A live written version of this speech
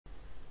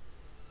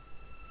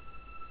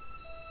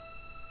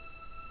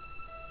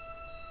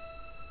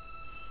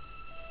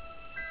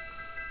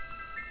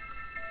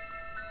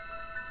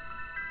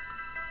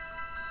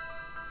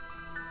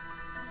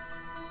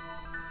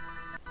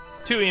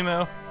to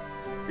Emo.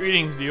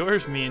 Greetings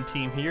viewers, me and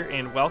team here,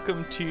 and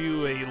welcome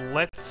to a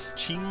Let's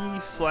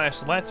Cheese /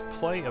 Let's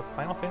Play of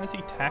Final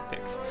Fantasy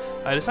Tactics.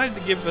 I decided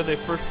to give the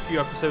first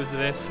few episodes of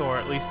this, or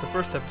at least the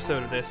first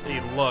episode of this,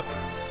 a look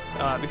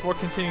before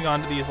continuing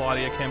on to the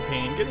Isladia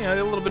campaign, getting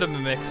a little bit of a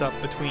mix-up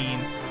between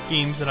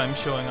games that I'm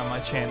showing on my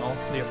channel,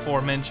 the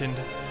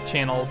aforementioned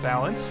channel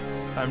balance.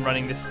 I'm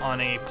running this on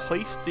a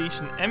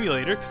PlayStation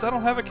emulator because I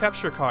don't have a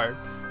capture card.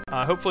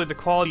 Hopefully the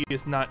quality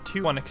is not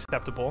too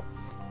unacceptable.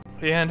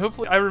 And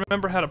hopefully I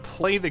remember how to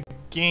play the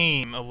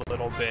game a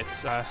little bit.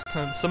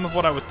 Some of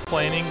what I was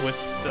planning with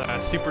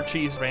Super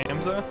Cheese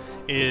Ramza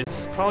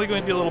is probably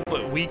going to be a little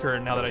bit weaker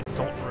now that I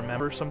don't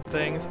remember some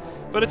things.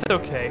 But it's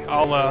okay.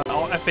 I'll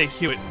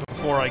FAQ it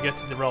before I get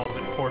to the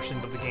relevant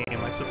portions of the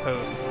game, I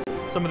suppose.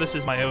 Some of this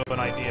is my own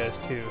ideas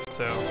too,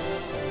 so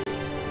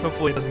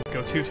hopefully it doesn't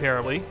go too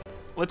terribly.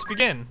 Let's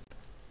begin.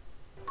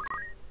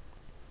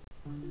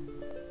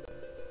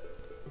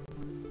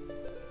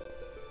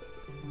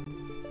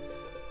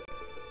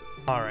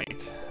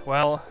 Alright,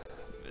 well,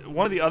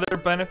 one of the other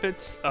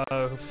benefits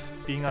of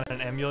being on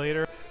an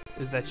emulator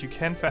is that you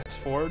can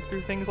fast forward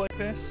through things like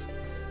this.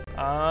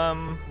 I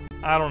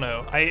don't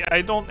know.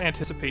 I don't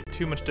anticipate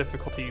too much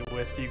difficulty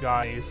with you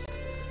guys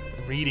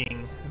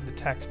reading the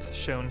text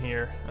shown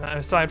here,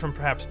 aside from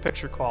perhaps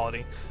picture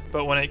quality.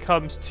 But when it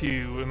comes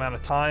to amount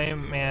of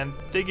time, man,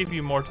 they give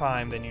you more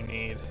time than you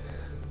need.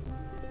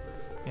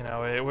 You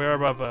know, we're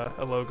above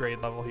a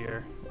low-grade level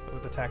here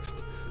with the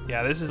text.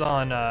 Yeah, this is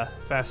on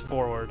fast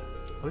forward.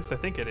 At least I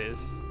think it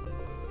is.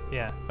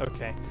 Yeah,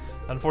 okay.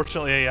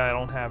 Unfortunately, I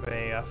don't have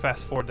a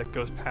fast forward that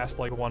goes past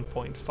like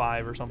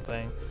 1.5 or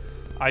something.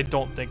 I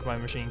don't think my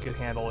machine could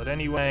handle it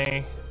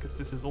anyway, because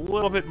this is a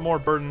little bit more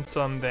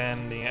burdensome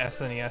than the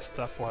SNES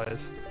stuff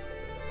was.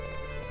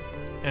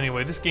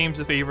 Anyway, this game's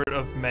a favorite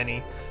of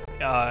many.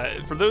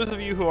 For those of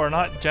you who are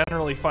not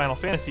generally Final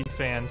Fantasy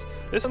fans,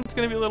 this one's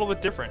going to be a little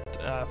bit different.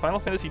 Final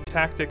Fantasy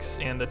Tactics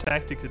and the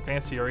Tactics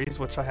Advanced series,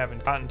 which I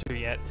haven't gotten to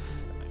yet,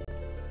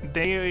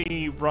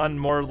 they run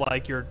more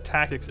like your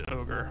Tactics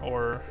Ogre,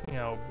 or, you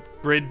know,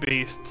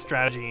 grid-based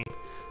strategy,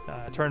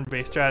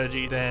 turn-based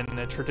strategy, than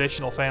a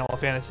traditional Final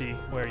Fantasy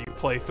where you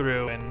play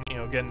through and, you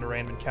know, get into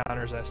random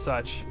encounters as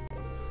such.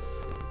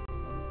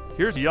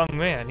 Here's a young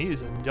man. He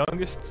is the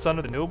youngest son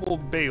of the noble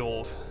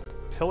Beowulf.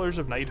 Pillars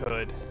of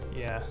knighthood.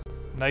 Yeah,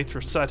 knights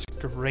were such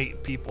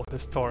great people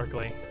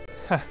historically.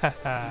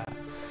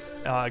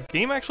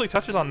 Game actually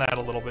touches on that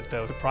a little bit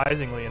though,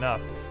 surprisingly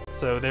enough.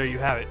 So there you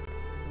have it.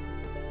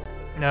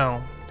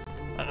 Now,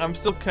 I'm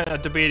still kind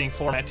of debating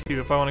format too.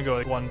 If I want to go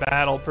like one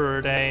battle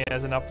per day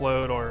as an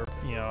upload, or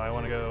you know, I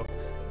want to go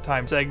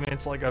time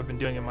segments like I've been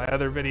doing in my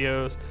other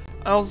videos.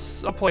 I'll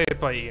play it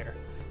by ear.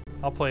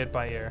 I'll play it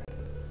by ear.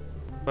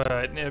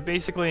 But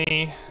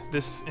basically,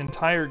 this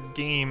entire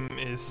game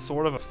is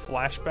sort of a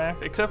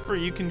flashback, except for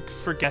you can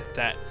forget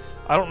that.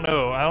 I don't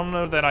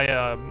know that I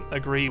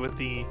agree with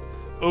the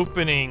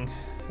opening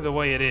the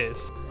way it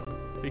is,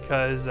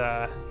 because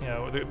you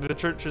know, the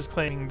church is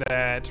claiming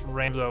that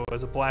Ramza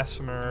was a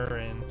blasphemer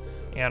and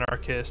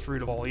anarchist,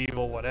 root of all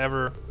evil,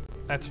 whatever.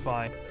 That's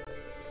fine.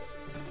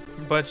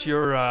 But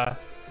you're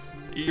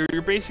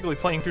basically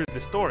playing through the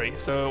story.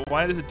 So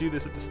why does it do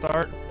this at the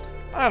start?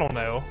 I don't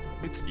know.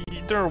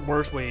 There are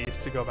worse ways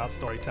to go about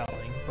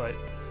storytelling, but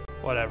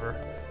whatever.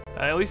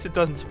 At least it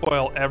doesn't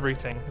spoil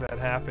everything that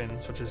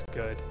happens, which is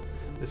good.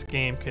 This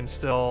game can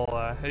still,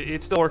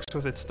 it still works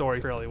with its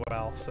story fairly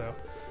well, so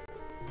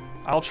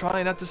I'll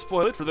try not to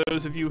spoil it for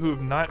those of you who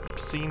have not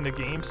seen the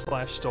game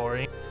 /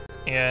 story.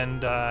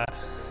 And,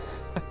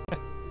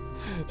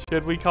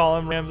 should we call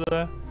him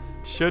Ramza?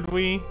 Should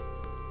we?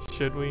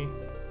 Should we?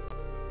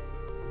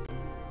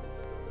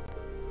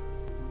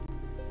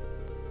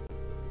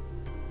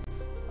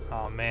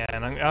 Oh man,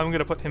 I'm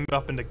gonna put him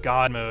up into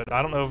God mode.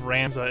 I don't know if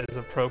Ramza is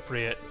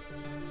appropriate.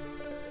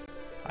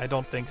 I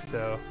don't think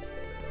so.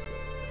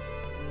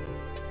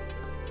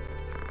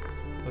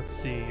 Let's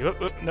see.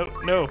 Oh, no,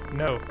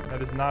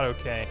 that is not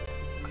okay.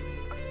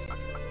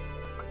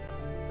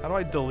 How do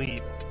I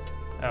delete?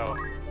 Oh,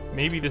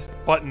 maybe this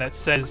button that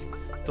says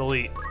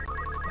delete.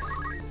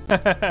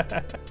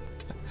 I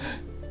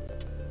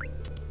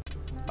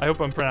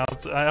hope I'm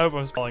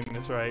spelling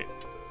this right.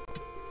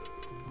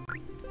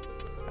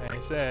 I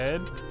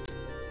said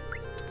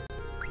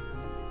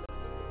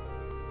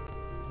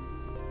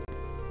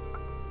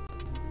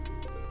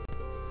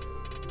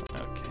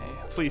okay,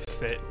 please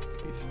fit.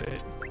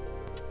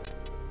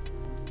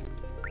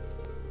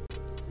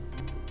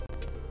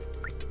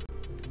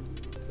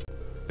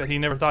 Bet he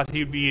never thought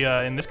he'd be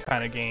in this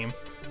kind of game,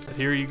 but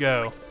here you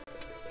go.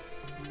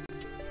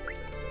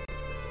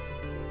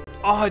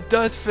 Oh, it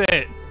does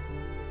fit!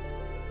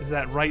 Is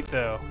that right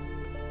though?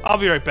 I'll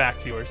be right back,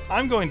 viewers.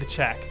 I'm going to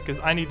check, because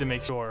I need to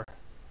make sure.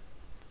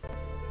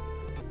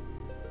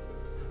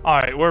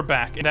 Alright, we're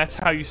back, and that's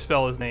how you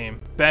spell his name.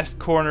 Best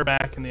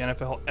cornerback in the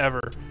NFL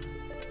ever.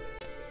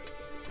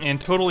 And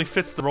totally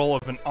fits the role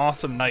of an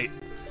awesome knight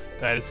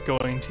that is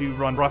going to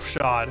run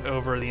roughshod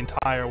over the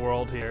entire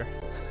world here.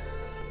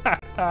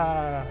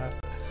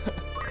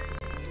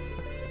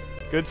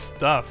 Good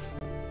stuff.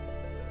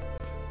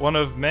 One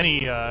of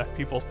many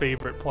people's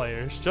favorite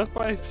players, just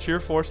by sheer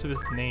force of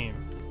his name.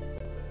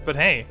 But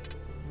hey,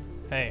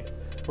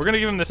 we're gonna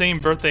give him the same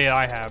birthday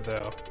I have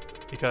though,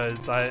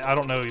 because I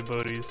don't know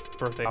Yubodi's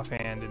birthday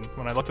offhand, and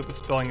when I looked up the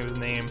spelling of his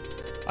name,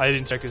 I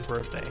didn't check his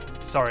birthday.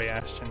 Sorry,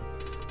 Ashton.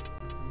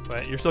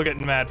 But you're still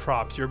getting mad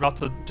props. You're about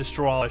to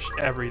destroy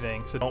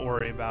everything, so don't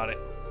worry about it.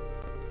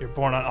 You're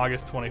born on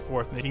August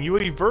 24th, making you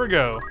a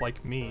Virgo,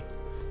 like me.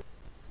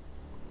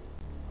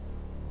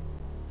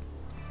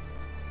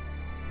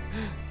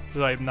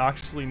 Should I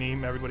obnoxiously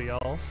name everybody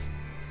else?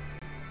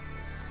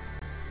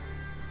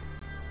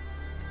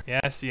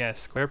 Yes,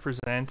 Square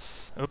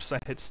presents. Oops, I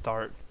hit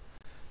start.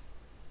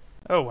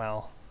 Oh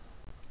well.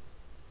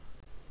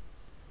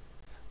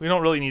 We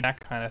don't really need that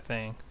kind of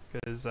thing,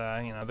 because,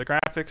 you know, the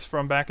graphics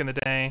from back in the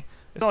day,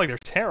 it's not like they're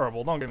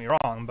terrible, don't get me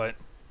wrong, but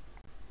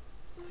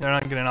they're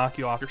not going to knock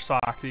you off your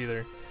socks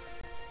either,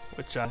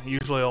 which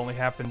usually only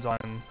happens on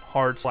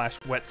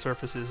hard/wet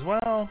surfaces.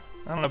 Well,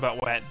 I don't know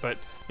about wet, but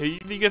you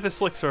get the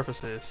slick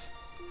surfaces.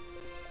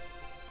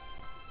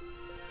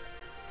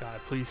 God,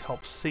 please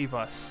help save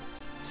us,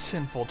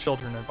 sinful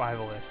children of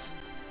Ivolus.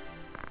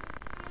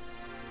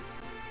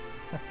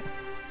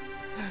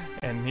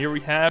 And here we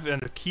have a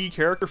key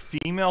character,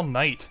 female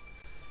knight.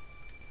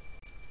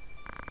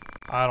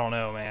 I don't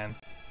know, man.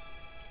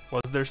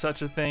 Was there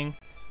such a thing?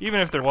 Even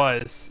if there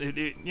was,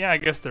 yeah, I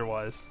guess there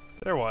was.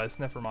 There was,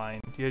 never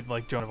mind. You had,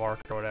 like, Joan of Arc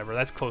or whatever.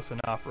 That's close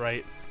enough,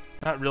 right?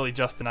 Not really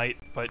just a knight,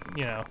 but,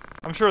 you know,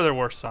 I'm sure there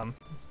were some.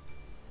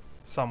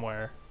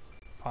 Somewhere.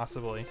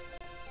 Possibly.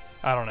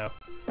 I don't know.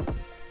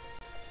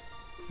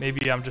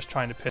 Maybe I'm just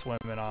trying to piss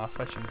women off.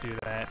 I shouldn't do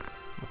that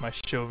with my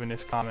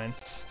chauvinist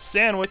comments.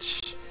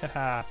 Sandwich!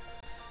 Haha.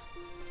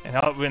 And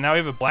now we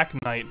have a black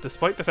knight,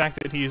 despite the fact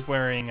that he's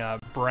wearing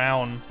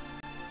brown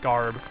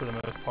garb for the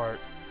most part.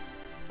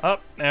 Oh,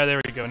 there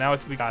we go. Now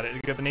we got it. We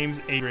got the name's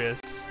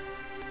Agrius.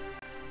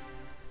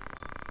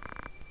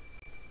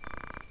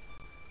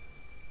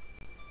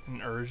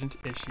 An urgent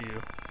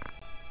issue.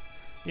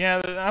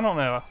 Yeah, I don't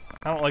know.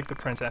 I don't like the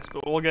princess,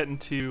 but we'll get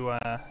into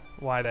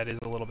why that is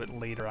a little bit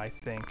later, I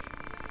think.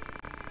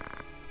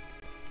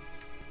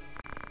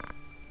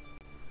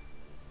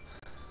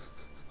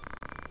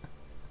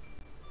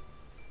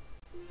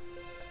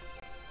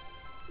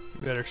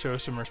 You better show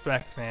some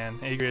respect, man.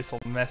 Agrius will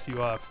mess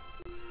you up.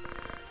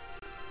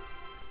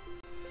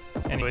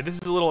 Anyway, this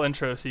is a little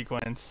intro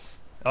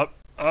sequence. Up,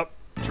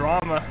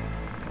 drama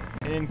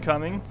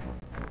incoming.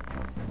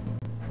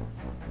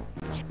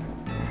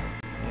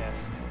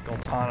 Yes,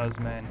 Goltano's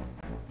men.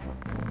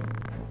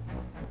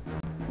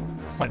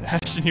 What,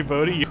 Ashton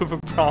Yubodi, you have a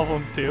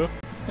problem too?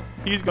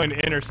 He's going to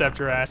intercept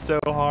your ass so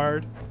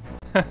hard.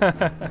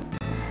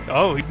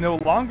 Oh, he's no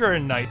longer a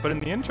knight, but in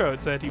the intro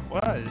it said he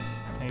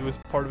was. And he was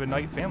part of a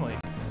knight family.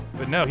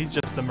 But no, he's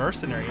just a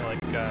mercenary, like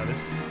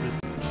this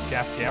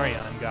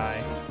Gafgarion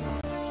guy.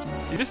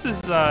 See, this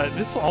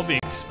will all be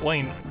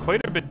explained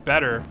quite a bit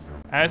better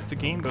as the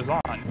game goes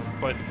on,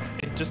 but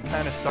it just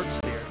kind of starts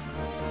here.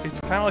 It's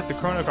kind of like the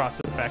Chrono Cross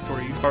effect,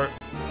 where you start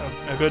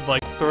a good,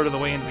 like, third of the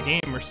way into the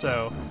game or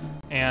so,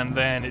 and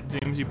then it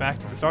zooms you back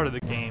to the start of the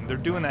game. They're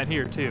doing that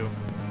here, too.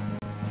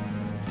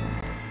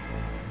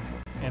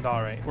 And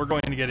alright, we're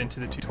going to get into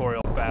the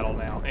tutorial battle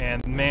now.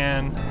 And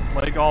man,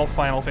 like all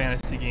Final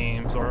Fantasy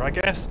games, or I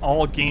guess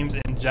all games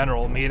in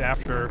general made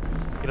after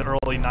the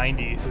early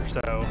 90s or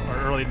so, or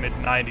early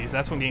mid-90s,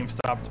 that's when games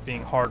stopped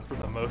being hard for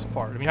the most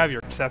part. I mean, you have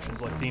your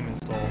exceptions like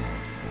Demon's Souls,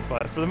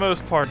 but for the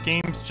most part,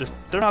 games just,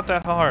 they're not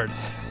that hard.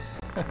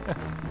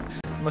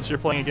 Unless you're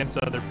playing against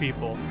other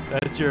people.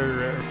 That's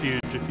your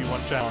refuge if you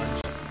want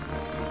challenge.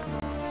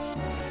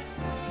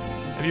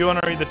 If you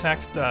want to read the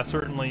text,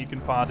 certainly you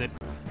can pause it.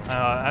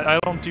 I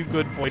don't do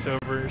good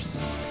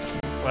voiceovers.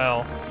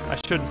 Well, I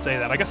shouldn't say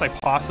that. I guess I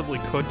possibly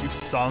could do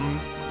some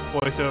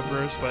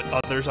voiceovers, but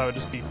others I would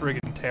just be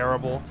friggin'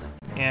 terrible.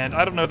 And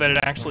I don't know that it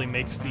actually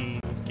makes the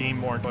game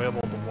more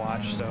enjoyable to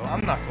watch, so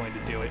I'm not going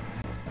to do it.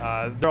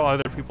 There are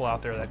other people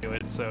out there that do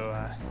it, so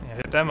yeah,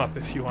 hit them up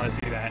if you want to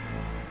see that.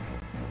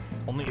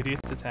 Only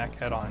idiots attack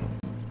head-on.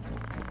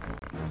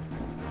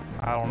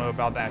 I don't know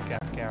about that,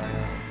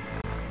 Gafgarion.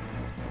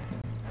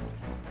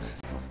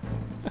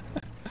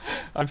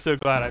 I'm so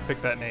glad I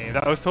picked that name.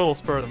 That was total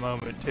spur of the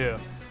moment, too.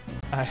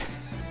 I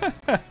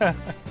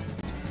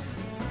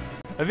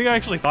think I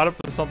actually thought up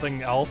of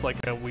something else like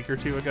a week or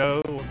two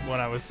ago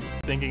when I was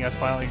thinking I'd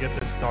finally get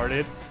this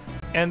started.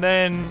 And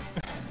then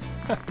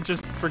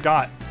just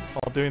forgot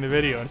while doing the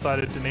video and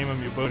decided to name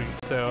him Yubodi.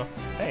 So,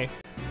 hey,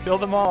 kill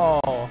them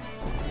all!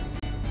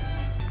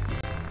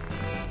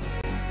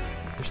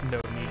 There's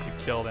no need to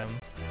kill them.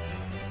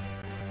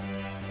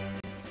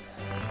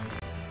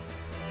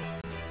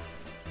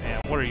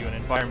 Man, what are you, an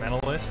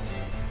environmentalist?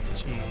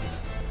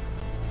 Jeez.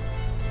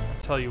 I'll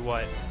tell you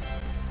what.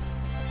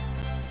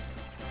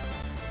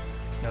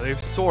 Now they have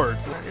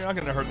swords. You're not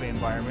going to hurt the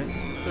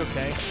environment. It's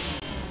okay.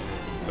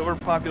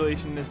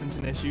 Overpopulation isn't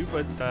an issue,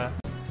 but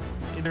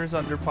there's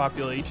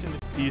underpopulation.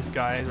 If these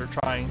guys are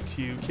trying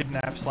to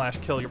kidnap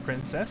 / kill your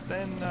princess,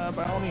 then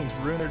by all means,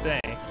 ruin their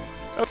day.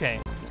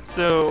 Okay,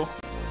 So,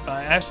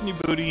 Ashton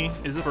Ubudi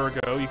is a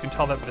Virgo. You can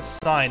tell that by the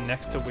sign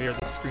next to where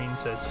the screen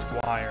says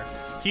Squire.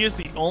 He is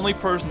the only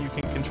person you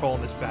can control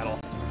in this battle.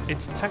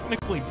 It's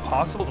technically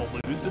possible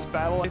to lose this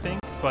battle, I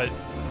think, but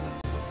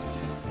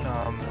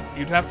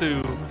you'd have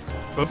to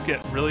both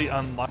get really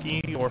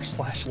unlucky or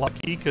 /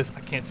 lucky, because I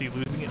can't see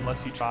losing it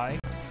unless you try.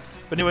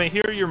 But anyway,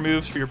 here are your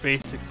moves for your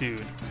basic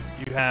dude.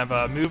 You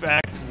have move,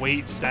 act,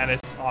 weight,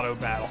 status, auto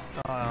battle.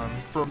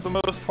 For the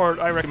most part,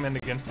 I recommend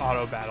against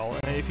auto battle.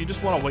 And if you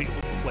just want to wait,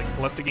 like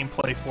let the game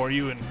play for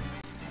you and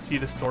see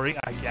the story,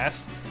 I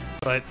guess.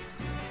 But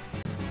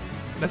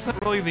that's not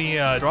really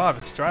the draw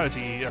of a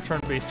strategy, a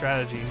turn-based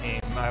strategy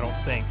game, I don't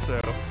think. So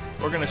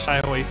we're gonna shy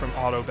away from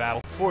auto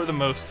battle for the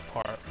most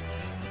part.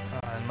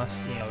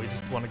 Unless, you know, we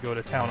just want to go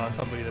to town on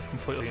somebody that's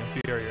completely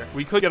inferior.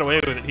 We could get away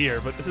with it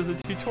here, but this is a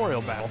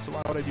tutorial battle, so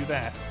why would I do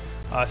that?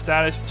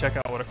 Status, check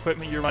out what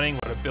equipment you're running,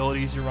 what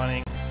abilities you're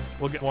running.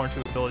 We'll get more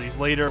into abilities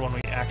later when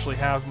we actually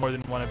have more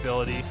than one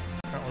ability.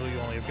 Currently we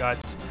only have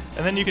guts.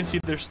 And then you can see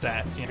their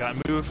stats. You got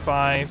move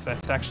 5,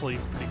 that's actually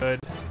pretty good.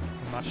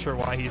 I'm not sure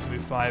why he's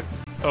move 5.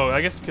 Oh,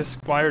 I guess because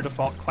Squire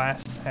default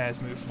class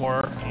has move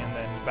 4, and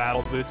then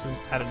Battle Boots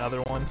had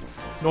another one.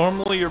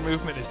 Normally your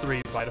movement is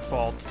 3 by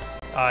default.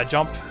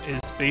 Jump is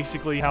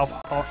basically how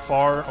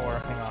far, or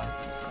hang on,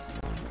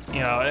 you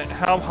know,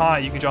 how high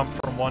you can jump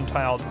from one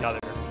tile to the other.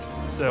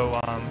 So,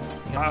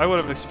 you know, I would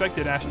have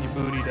expected Ashton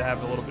Ubudi to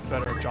have a little bit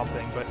better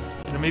jumping, but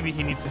you know, maybe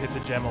he needs to hit the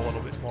gem a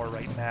little bit more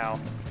right now.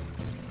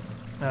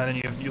 Then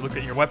you look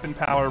at your weapon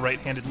power,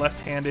 right-handed,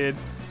 left-handed,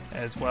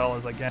 as well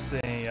as, I guess, a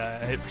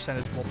hit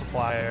percentage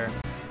multiplier.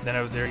 Then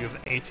over there you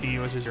have the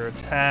AT, which is your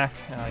attack,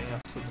 you know,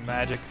 so the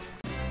magic.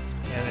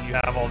 And then you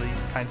have all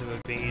these kinds of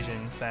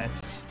evasions.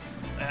 That's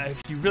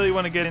if you really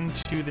want to get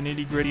into the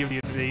nitty-gritty of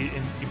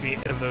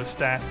of those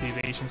stats, the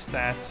evasion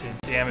stats and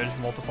damage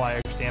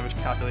multipliers, damage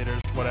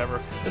calculators,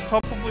 whatever. This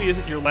probably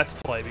isn't your Let's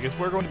Play, because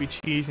we're going to be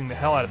cheesing the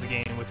hell out of the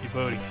game with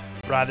Ubudi,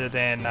 rather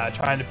than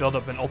trying to build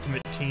up an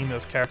ultimate team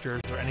of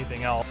characters or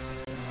anything else.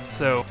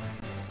 So,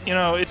 you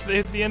know,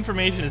 the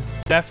information is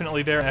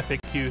definitely there in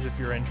FAQs if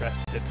you're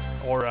interested,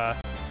 or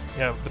you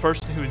know, the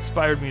person who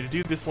inspired me to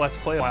do this Let's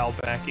Play a while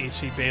back,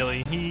 H.C.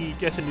 Bailey, he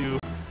gets into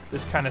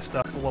this kind of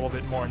stuff a little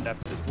bit more in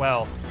depth as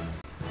well.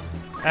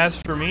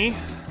 As for me,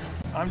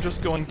 I'm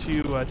just going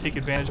to take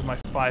advantage of my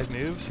 5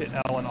 moves, hit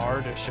L and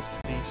R to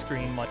shift the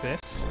screen like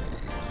this,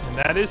 and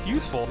that is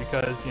useful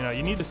because, you know,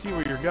 you need to see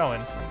where you're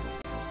going,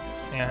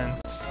 and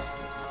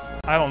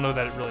I don't know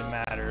that it really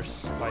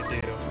matters if I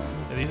do.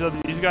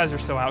 These guys are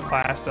so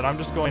outclassed that I'm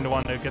just going to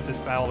want to get this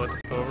battle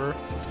over,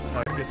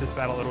 get this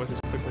battle over with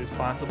as quickly as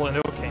possible. And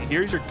okay,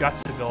 here's your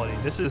guts ability.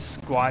 This is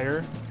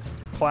Squire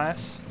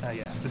class.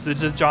 Yes, this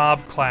is a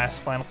job class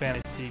Final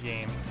Fantasy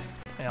game,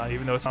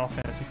 even though it's Final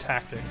Fantasy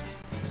Tactics.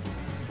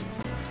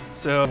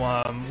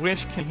 So,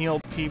 Wish can heal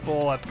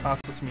people at the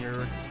cost of some of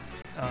your,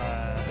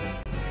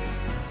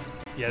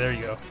 yeah, there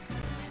you go.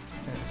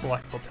 And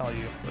select will tell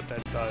you what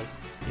that does.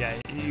 Yeah,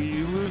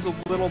 you lose a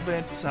little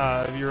bit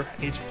of your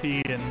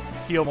HP and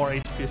heal more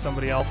HP to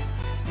somebody else.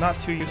 Not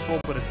too useful,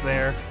 but it's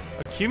there.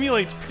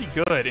 Accumulate's pretty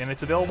good, and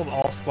it's available to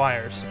all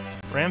Squires.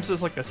 Rams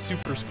is like a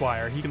super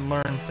Squire. He can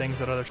learn things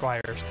that other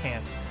Squires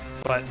can't.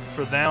 But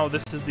for now,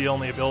 this is the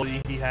only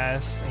ability he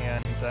has,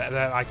 and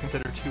that I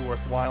consider too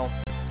worthwhile.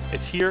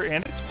 It's here,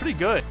 and it's pretty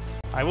good.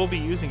 I will be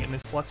using it in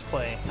this Let's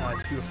Play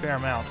to a fair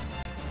amount.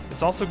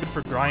 It's also good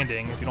for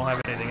grinding if you don't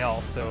have anything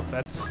else, so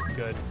that's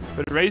good.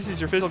 But it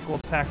raises your physical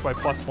attack by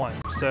 +1,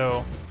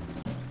 so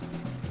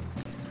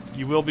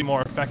you will be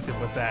more effective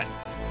with that.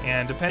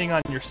 And depending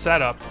on your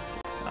setup,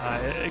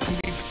 it can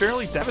be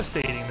fairly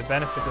devastating, the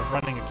benefits of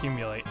running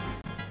Accumulate.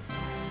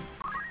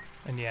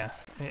 And yeah,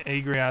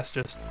 Agrias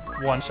just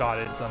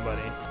one-shotted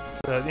somebody.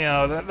 So, you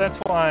know, that's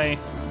why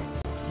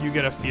you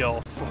get a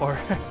feel for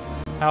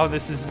how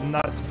this is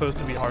not supposed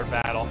to be a hard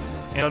battle.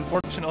 And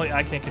unfortunately,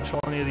 I can't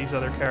control any of these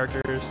other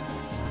characters,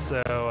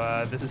 so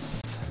this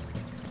is...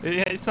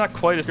 It's not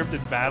quite a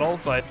scripted battle,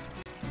 but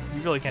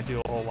you really can't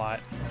do a whole lot.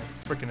 And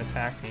it freaking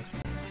attacked me.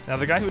 Now,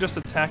 the guy who just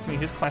attacked me,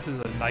 his class is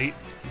a knight.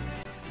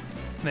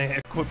 They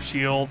equip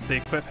shields, they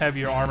equip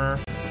heavier armor,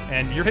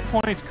 and your hit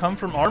points come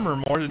from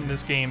armor more in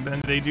this game than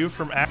they do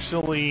from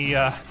actually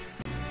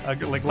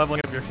like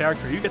leveling up your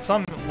character. You get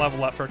some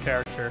level up per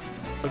character,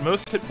 but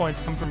most hit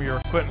points come from your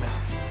equipment,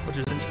 which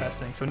is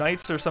interesting. So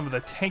knights are some of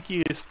the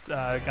tankiest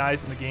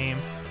guys in the game.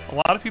 A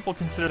lot of people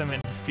consider them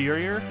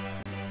inferior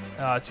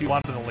to a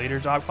lot of the later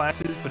job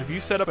classes, but if you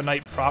set up a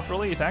knight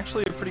properly, it's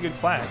actually a pretty good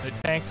class. It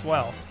tanks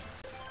well.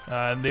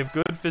 They have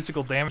good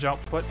physical damage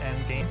output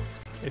and game.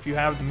 If you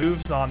have the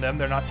moves on them,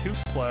 they're not too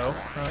slow.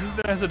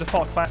 As a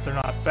default class, they're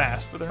not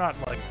fast, but they're not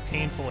like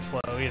painfully slow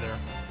either.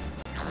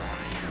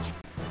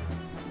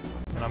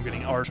 And I'm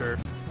getting archered.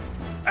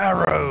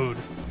 Arrowed!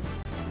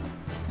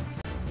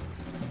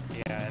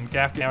 Yeah, and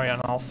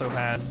Gafgarion also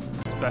has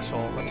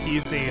special. Like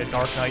he's a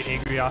Dark Knight,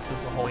 Agrias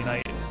is a Holy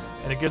Knight,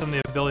 and it gives him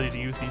the ability to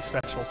use these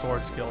special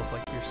sword skills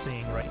like you're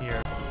seeing right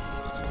here.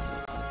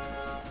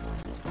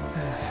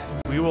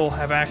 We will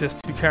have access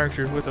to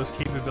characters with those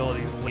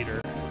capabilities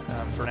later.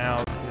 For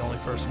now, the only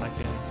person I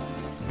can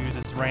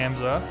uses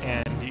Ramza,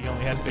 and he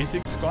only has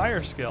basic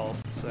Squire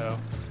skills, so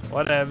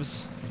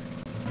whatevs.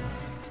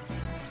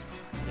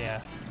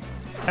 Yeah.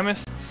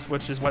 Chemists,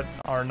 which is what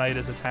our knight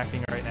is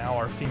attacking right now,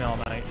 our female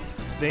knight,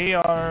 they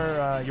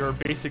are your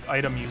basic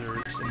item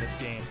users in this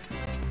game.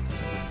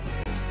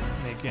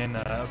 They can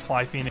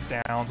apply Phoenix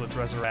Downs, which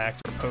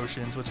resurrect, or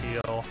potions, which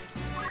heal.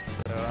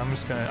 So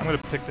I'm gonna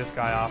pick this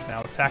guy off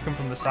now. Attack him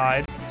from the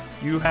side.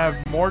 You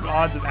have more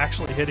odds of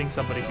actually hitting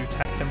somebody if you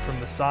attack them from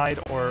the side,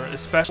 or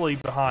especially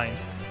behind.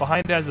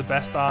 Behind has the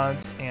best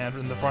odds, and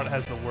in the front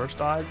has the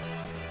worst odds.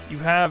 You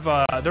have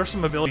there's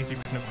some abilities you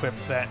can equip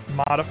that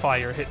modify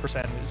your hit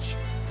percentage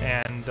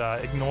and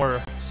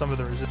ignore some of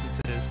the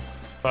resistances.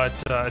 But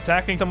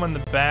attacking someone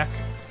in the back,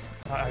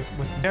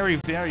 with very,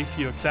 very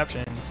few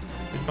exceptions,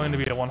 is going to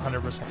be a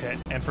 100% hit.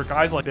 And for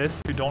guys like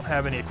this who don't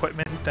have any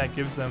equipment that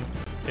gives them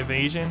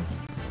evasion,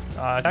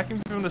 attacking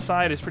from the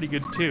side is pretty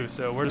good too.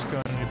 So we're just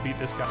going to beat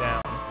this guy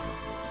down.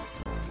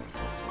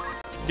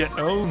 Get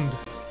owned.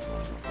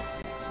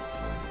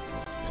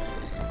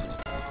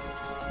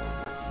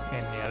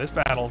 And yeah, this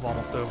battle's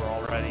almost over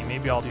already.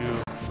 Maybe I'll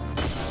do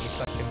the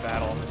second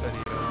battle in this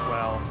video as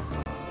well,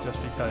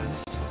 just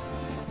because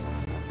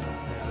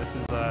yeah, this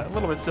is a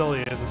little bit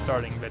silly as a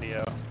starting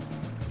video.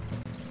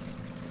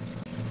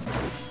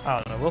 I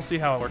don't know, we'll see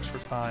how it works for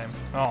time.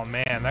 Oh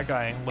man, that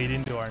guy laid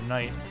into our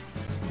knight.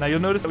 Now you'll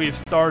notice that we have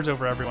stars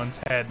over everyone's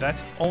head.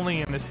 That's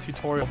only in this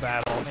tutorial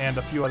battle and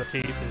a few other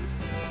cases.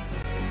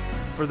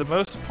 For the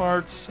most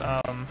part,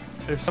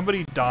 if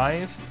somebody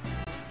dies,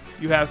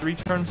 you have 3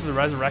 turns to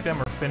resurrect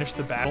them or finish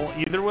the battle.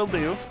 Either will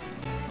do.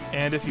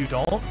 And if you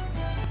don't,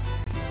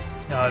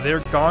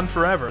 they're gone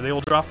forever. They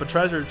will drop a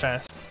treasure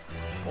chest,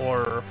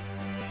 or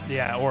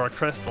a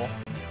crystal,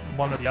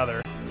 one or the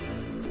other.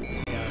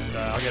 And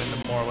I'll get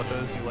into more what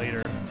those do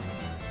later.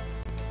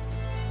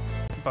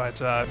 But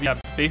yeah,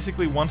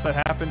 basically once that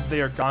happens,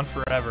 they are gone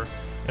forever.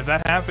 If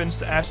that happens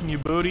to Ashton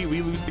Ubodi,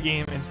 we lose the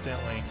game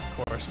instantly.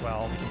 Of course,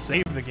 well, we can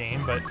save the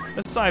game, but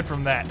aside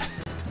from that,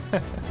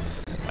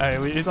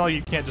 it's all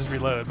you can't just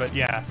reload. But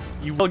yeah,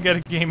 you will get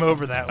a game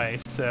over that way,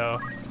 so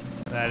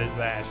that is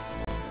that.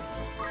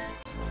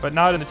 But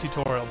not in the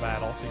tutorial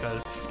battle,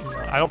 because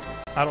I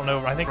don't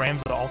know. I think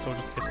Ramza also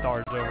just gets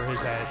stars over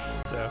his head,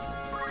 so.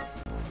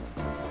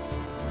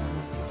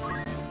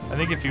 I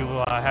think if you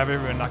have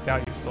everyone knocked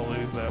out, you still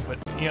lose though. But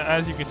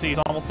as you can see, it's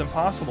almost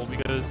impossible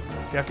because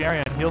the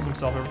Afghanian heals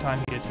himself every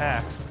time he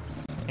attacks,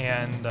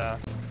 and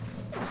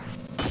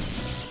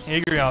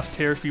Agrios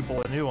tears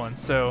people a new one.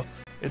 So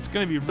it's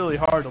going to be really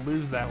hard to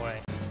lose that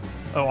way.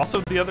 Oh,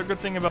 also the other good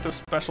thing about those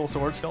special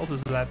sword skills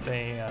is that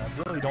they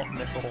really don't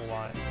miss a whole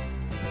lot. And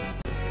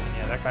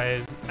yeah, that guy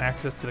has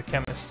access to the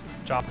chemist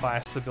job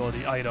class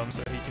ability items,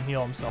 so he can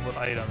heal himself with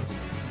items.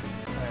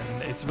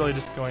 And it's really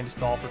just going to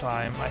stall for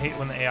time. I hate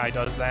when the AI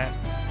does that.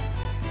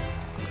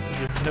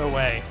 There's no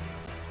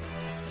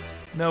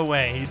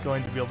way he's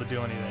going to be able to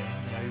do anything.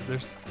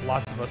 There's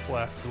lots of us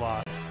left who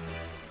lost.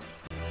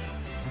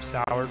 Some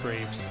sour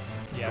grapes.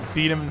 Yeah,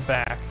 beat him in the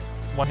back.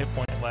 1 hit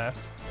point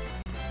left.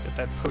 Get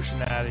that potion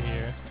out of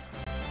here.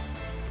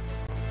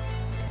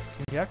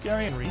 Can the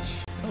Afghanian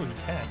reach? Oh, he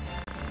can.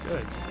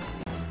 Good.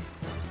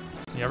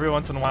 Yeah, every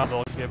once in a while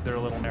they'll give their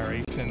little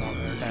narration on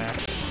their attack.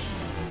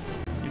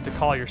 To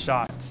call your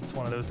shots. It's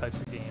one of those types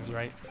of games,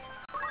 right?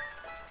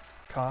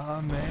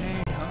 Kame.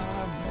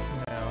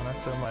 No, not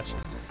so much.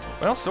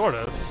 Well, sort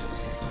of.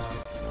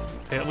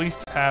 They at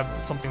least have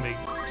something they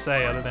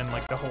say other than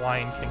like the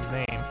Hawaiian king's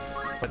name.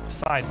 But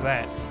besides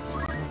that,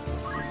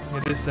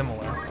 it is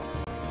similar.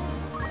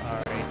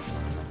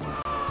 Alright.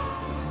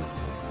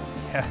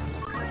 Yeah.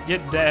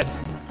 Get dead.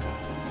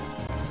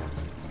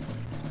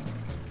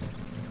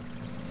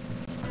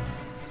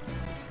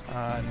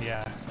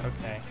 Yeah,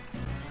 okay.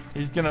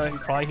 He's gonna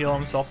probably heal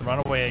himself and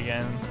run away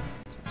again.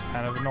 It's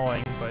kind of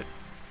annoying, but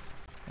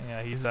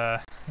yeah, he's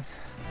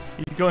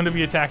he's going to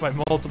be attacked by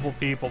multiple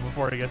people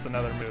before he gets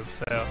another move,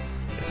 so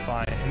it's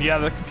fine. And yeah,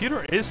 the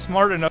computer is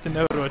smart enough to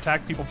know to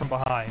attack people from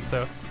behind,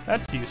 so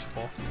that's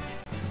useful.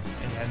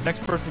 And yeah,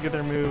 next person to get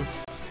their move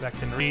that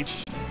can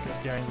reach.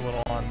 Gary's a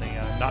little on the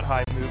not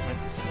high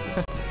movements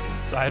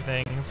side of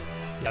things.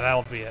 Yeah,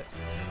 that'll be it.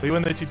 We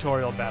win the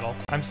tutorial battle.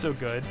 I'm so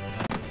good.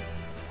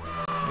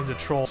 He's a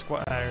troll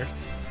squire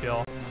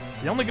skill.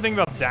 The only good thing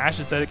about dash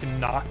is that it can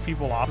knock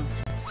people off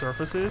of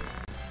surfaces.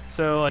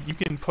 So like you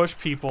can push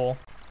people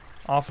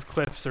off of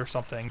cliffs or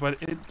something,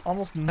 but it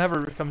almost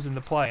never comes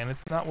into play, and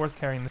it's not worth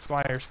carrying the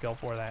squire skill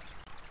for that.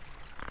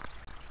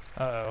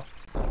 Uh-oh.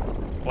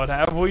 What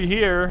have we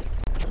here?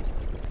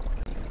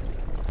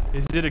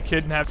 Is it a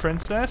kidnapped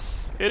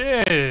princess? It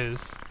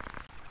is!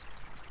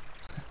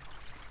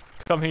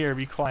 Come here,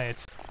 be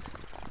quiet.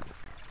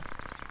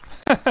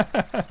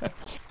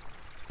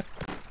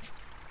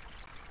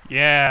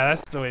 Yeah,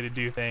 that's the way to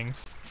do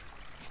things.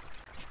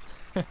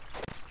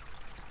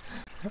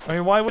 I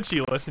mean, why would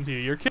she listen to you?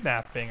 You're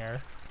kidnapping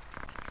her.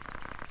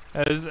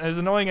 As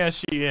annoying as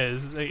she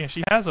is,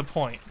 she has a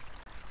point.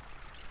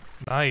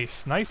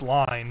 Nice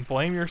line.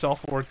 Blame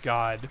yourself for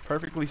God.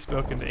 Perfectly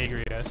spoken to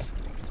Agrius.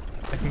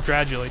 I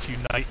congratulate you,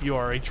 knight. You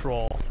are a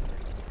troll.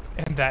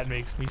 And that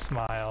makes me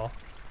smile.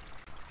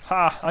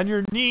 Ha! On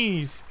your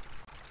knees!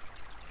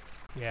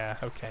 Yeah,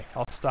 okay.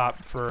 I'll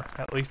stop for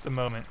at least a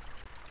moment.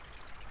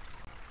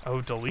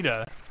 Oh,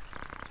 Delita.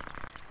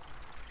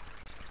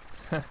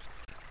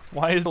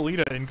 Why is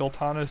Delita in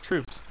Gultana's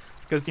troops?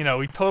 Because, you know,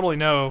 we totally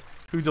know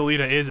who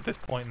Delita is at this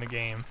point in the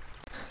game.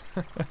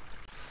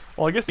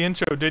 Well, I guess the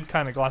intro did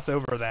kind of gloss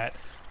over that,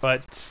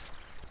 but...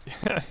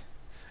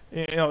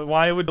 you know,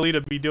 why would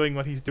Delita be doing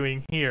what he's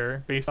doing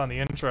here, based on the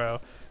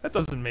intro? That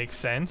doesn't make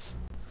sense.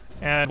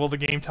 And will the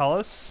game tell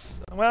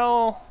us?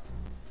 Well...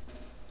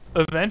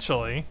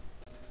 eventually.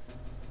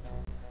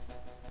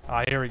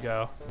 Ah, here we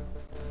go.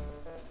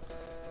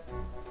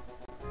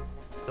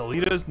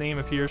 Delita's name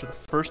appears for the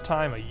first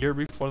time a year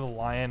before the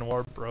Lion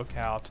War broke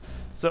out.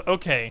 So,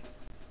 okay.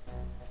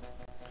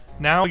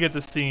 Now we get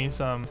to see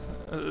some...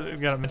 we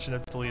gotta mention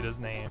Delita's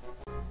name.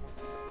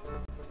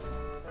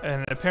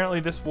 And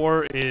apparently this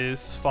war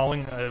is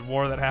following a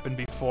war that happened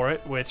before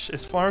it, which,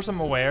 as far as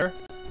I'm aware,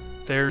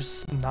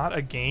 there's not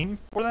a game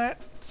for that.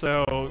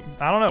 So,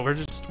 I don't know,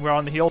 we're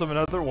on the heels of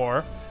another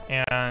war,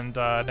 and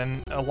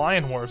then a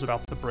Lion War is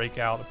about to break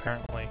out,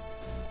 apparently.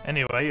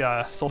 Anyway,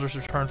 soldiers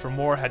returned from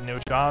war, had no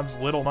jobs,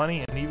 little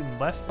money, and even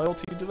less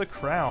loyalty to the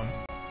crown.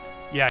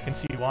 Yeah, I can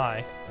see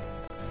why.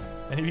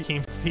 Many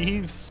became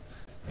thieves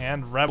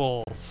and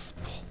rebels,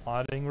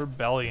 plotting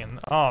rebellion.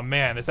 Oh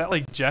man, is that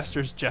like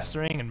Jester's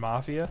gesturing in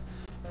Mafia?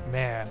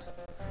 Man.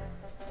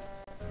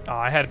 Oh,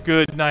 I had a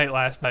good night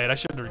last night. I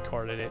should have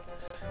recorded it.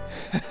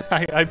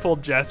 I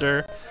pulled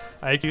Jester.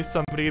 I accused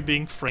somebody of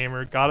being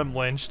framer, got him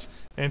lynched,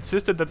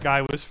 insisted that the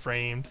guy was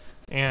framed,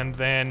 and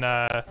then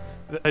a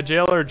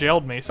jailer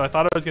jailed me, so I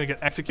thought I was going to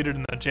get executed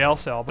in the jail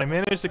cell, but I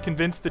managed to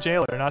convince the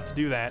jailer not to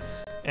do that,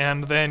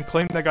 and then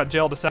claimed I got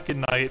jailed a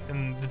second night,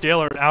 and the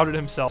jailer outed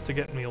himself to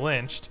get me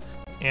lynched,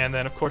 and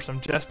then of course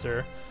I'm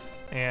Jester,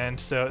 and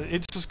so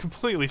it just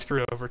completely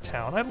screwed over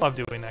town. I love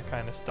doing that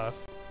kind of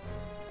stuff.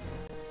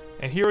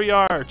 And here we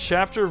are,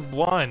 Chapter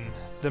 1,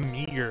 The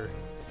Meager.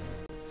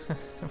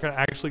 I'm going to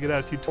actually get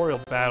out of tutorial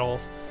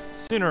battles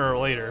sooner or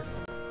later.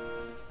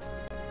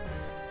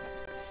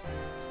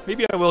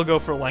 Maybe I will go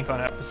for length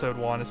on episode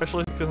 1,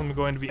 especially because I'm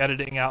going to be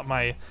editing out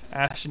my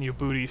Ashton You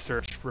Booty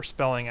search for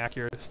spelling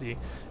accuracy,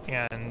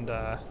 and,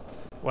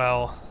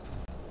 well,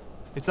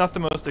 it's not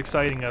the most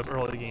exciting of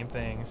early game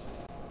things.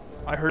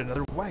 I heard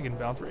another wagon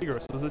bound for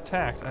Igorus was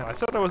attacked. I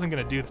said I wasn't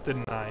going to do this,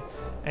 didn't I?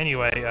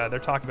 Anyway, they're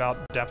talking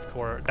about Death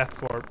Corp.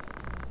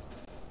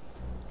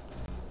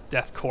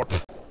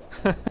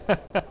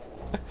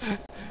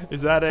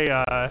 Is that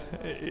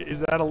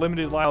a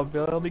limited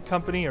liability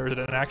company, or is it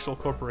an actual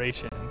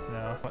corporation? You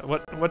know,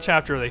 what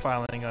chapter are they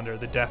filing under?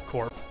 The Death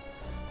Corp.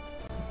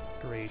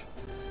 Great.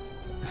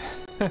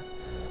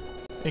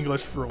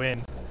 English for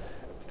win.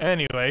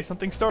 Anyway,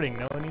 something starting.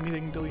 No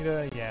anything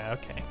Delita? Yeah,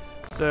 okay.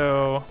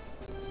 So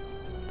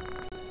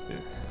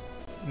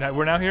now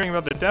we're hearing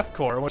about the Death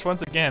Corps, which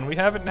once again we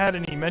haven't had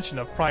any mention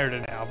of prior to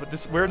now,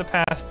 but we're in the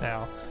past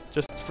now.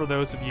 Just for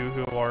those of you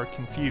who are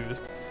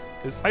confused.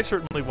 Because I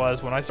certainly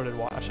was when I started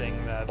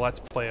watching the Let's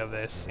Play of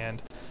this,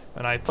 and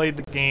when I played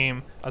the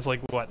game, I was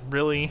like, what,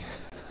 really?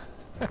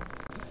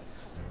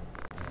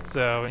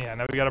 So, yeah,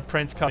 now we got a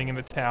prince coming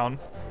into town.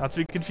 Not to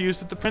be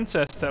confused with the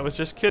princess that was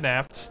just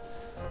kidnapped.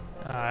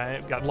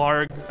 We've got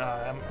Larg,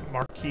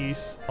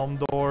 Marquise,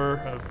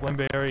 Elmdor of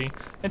Limberry,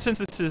 and since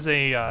this is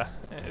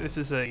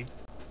a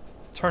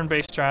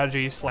turn-based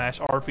strategy /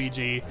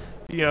 RPG,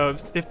 you know,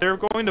 if they're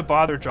going to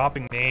bother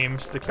dropping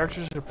names, the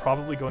characters are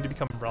probably going to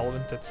become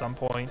relevant at some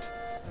point.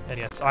 And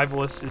yes,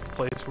 Ivolus is the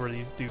place where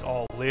these dudes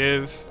all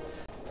live.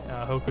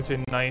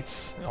 Hokuton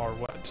Knights are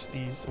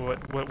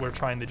what we're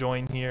trying to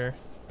join here.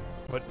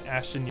 What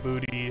Ashton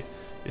Booty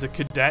is a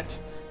cadet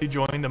who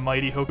joined the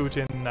mighty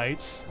Hokuton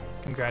Knights.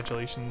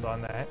 Congratulations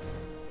on that.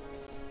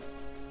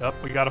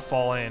 Yep, we gotta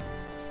fall in.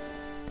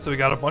 So we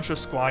got a bunch of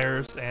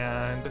squires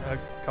and a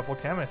couple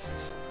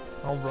chemists.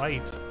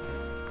 Alright.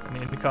 And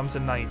in comes a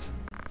knight.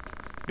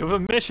 You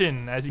have a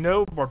mission! As you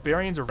know,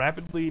 barbarians are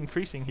rapidly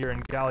increasing here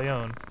in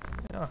Galleon.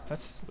 Oh,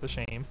 that's a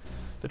shame.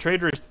 The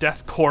traitor is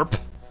Death Corp.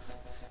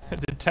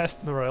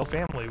 Detest the royal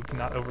family. We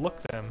cannot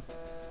overlook them.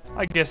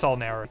 I guess I'll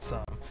narrate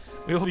some.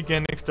 We will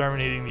begin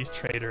exterminating these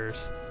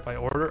traitors by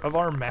order of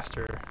our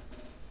master.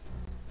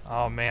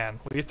 Oh man,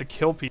 we have to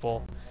kill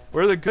people.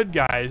 We're the good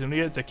guys and we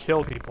get to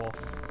kill people.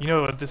 You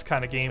know what this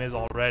kind of game is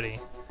already.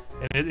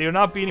 And you're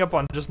not beating up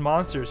on just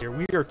monsters here.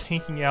 We are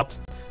taking out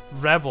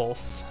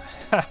rebels.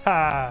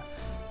 Haha.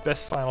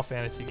 Best Final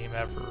Fantasy game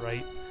ever,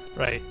 right?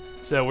 Right.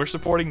 So we're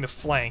supporting the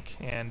flank,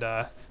 and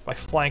by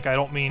flank I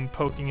don't mean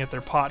poking at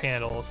their pot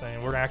handles. I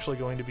mean, we're actually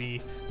going to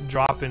be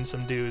dropping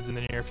some dudes in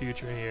the near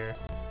future here.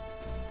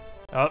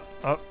 Up.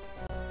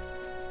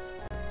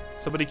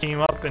 Somebody came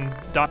up and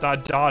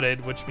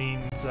dotted, which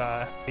means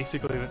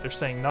basically that they're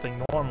saying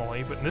nothing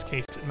normally, but in this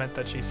case it meant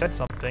that she said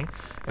something,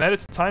 and that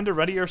it's time to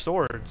ready your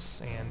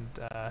swords and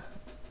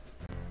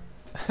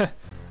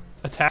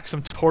attack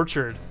some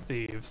tortured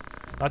thieves,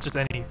 not just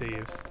any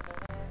thieves.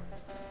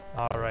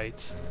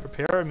 Alright,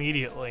 prepare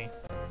immediately.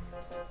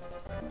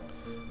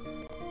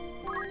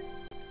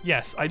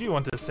 yes, I do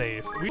want to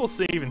save. We will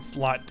save in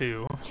slot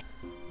 2.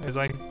 As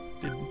I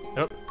did...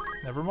 Oh,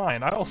 never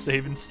mind. I will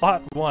save in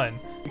slot 1.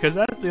 Because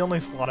that's the only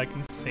slot I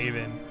can save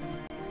in.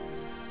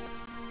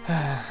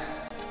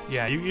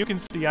 Yeah, you can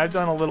see I've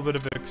done a little bit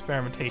of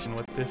experimentation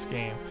with this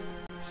game.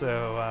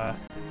 So,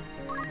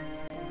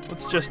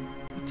 let's just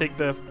take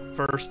the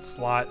first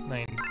slot. I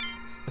mean,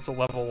 it's a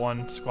level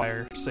 1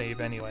 Squire save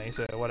anyway,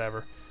 so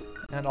whatever.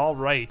 And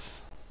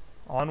alright.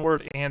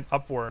 Onward and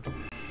upward.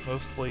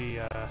 Mostly,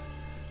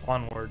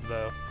 onward,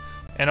 though.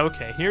 And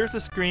okay, here's the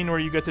screen where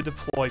you get to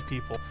deploy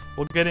people.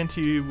 We'll get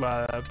into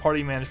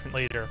party management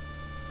later.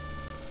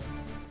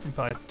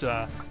 But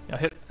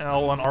hit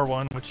L1,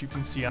 R1, which you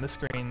can see on the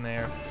screen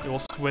there. It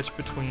will switch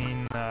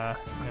between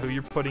who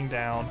you're putting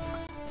down.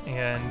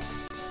 And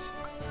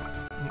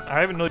I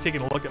haven't really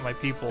taken a look at my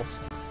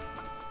peoples.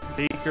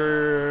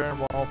 Baker,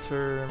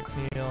 Walter,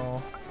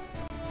 McNeil.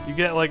 You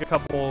get like a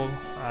couple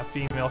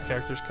female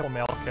characters, a couple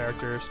male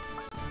characters.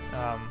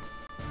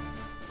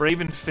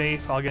 Brave and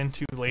Faith I'll get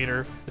into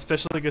later,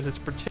 especially because it's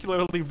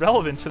particularly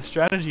relevant to the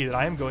strategy that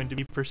I am going to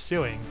be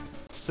pursuing.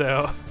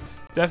 So,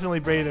 definitely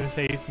Brave and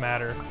Faith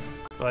matter,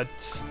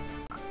 but,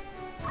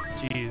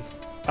 geez,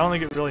 I don't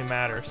think it really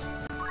matters,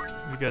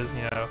 because,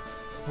 you know,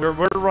 we're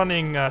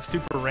running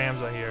Super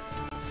Ramza here,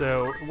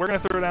 so we're going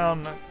to throw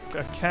down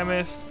a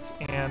Chemist,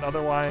 and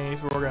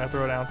otherwise we're going to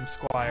throw down some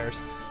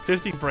Squires.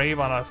 50 Brave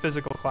on a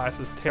physical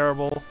class is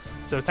terrible,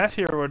 so Tess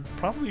here would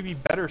probably be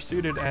better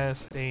suited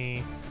as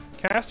a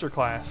caster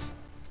class.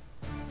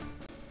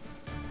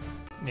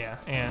 Yeah,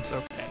 and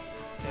okay.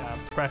 Yeah,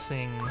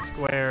 pressing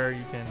square,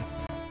 you can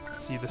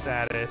see the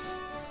status.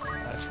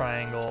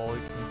 Triangle,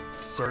 you can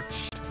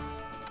search.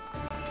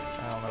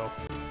 I don't know.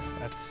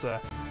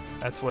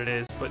 That's what it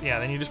is. But yeah,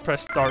 then you just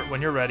press start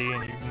when you're ready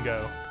and you can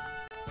go.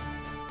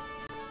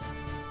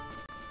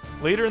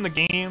 Later in the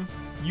game,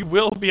 you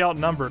will be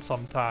outnumbered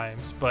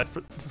sometimes, but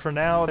for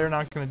now, they're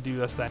not going to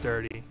do us that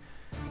dirty.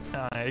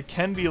 It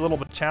can be a little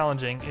bit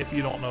challenging if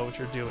you don't know what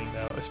you're doing,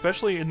 though,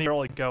 especially in the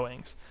early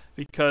goings,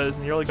 because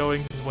in the early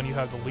goings is when you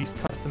have the least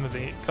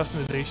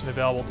customization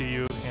available to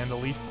you and the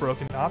least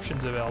broken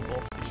options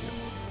available to you.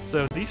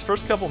 So these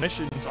first couple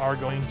missions are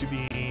going to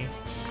be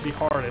the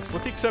hardest,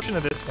 with the exception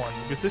of this one,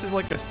 because this is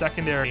like a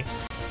secondary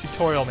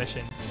tutorial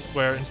mission,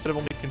 where instead of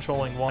only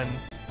controlling one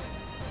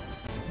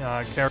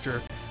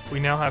character, we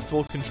now have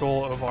full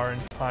control of our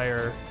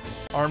entire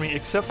army,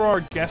 except for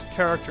our guest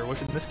character,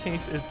 which in this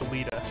case is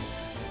Delita.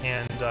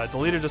 And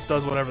Delita just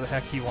does whatever the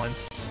heck he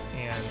wants,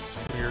 and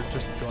we're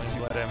just going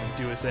to let him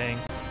do his thing.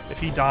 If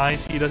he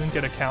dies, he doesn't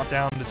get a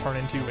countdown to turn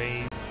into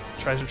a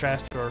treasure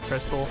chest or a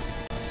crystal,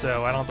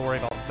 so I don't have to worry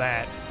about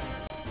that.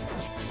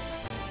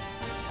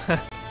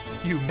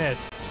 You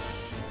missed.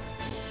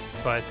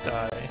 But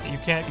you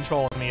can't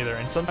control him either,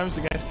 and sometimes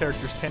the guest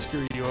characters can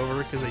screw you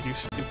over because they do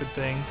stupid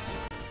things.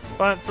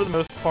 But for the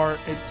most part,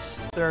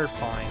 they're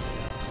fine.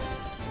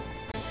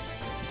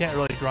 You can't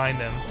really grind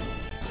them.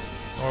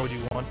 Or would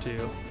you want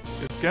to?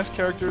 With guest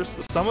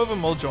characters, some of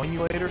them will join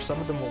you later, some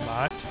of them will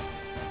not.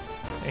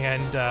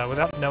 And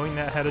without knowing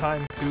that ahead of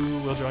time, who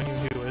will join you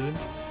and who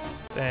isn't,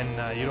 then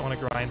you don't want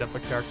to grind up a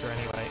character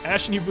anyway.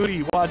 Ashen you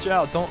booty, watch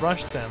out, don't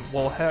rush them.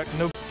 Well, heck,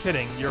 no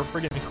kidding, you're a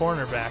friggin'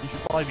 cornerback. You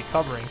should probably be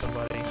covering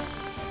somebody.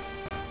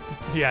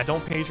 Yeah,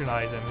 don't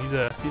patronize him.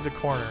 He's a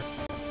corner.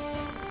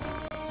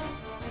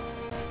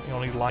 You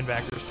don't need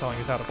linebackers telling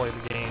us how to play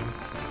the game.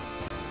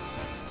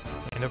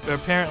 And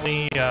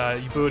apparently,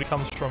 Ubudi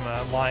comes from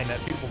a line that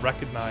people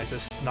recognize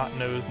as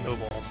snot-nosed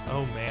nobles.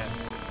 Oh, man.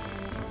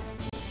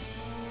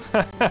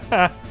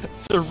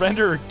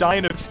 Surrender or die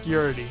in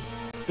obscurity.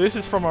 This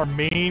is from our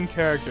main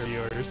character,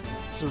 viewers.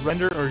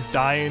 Surrender or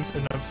die in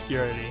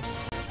obscurity.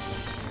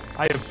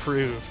 I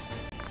approve.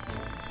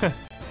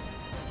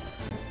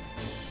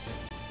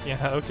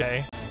 Yeah,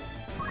 okay.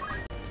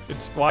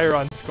 It's Squire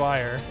on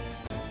Squire.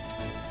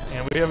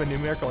 And we have a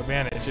numerical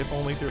advantage, if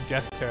only through a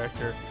guest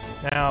character.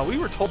 Now, we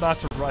were told not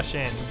to rush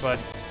in, but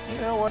you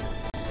know what?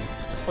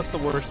 What's the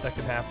worst that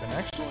could happen?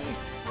 Actually,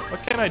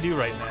 what can I do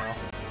right now?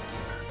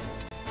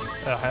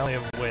 I only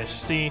have a wish.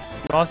 See, you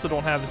also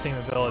don't have the same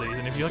abilities,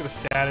 and if you look at the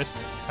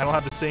status, I don't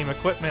have the same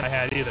equipment I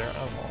had either,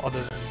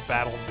 other than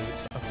battle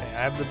boots. Okay, I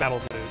have the battle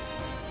boots.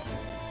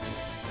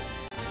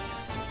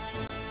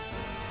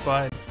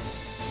 But...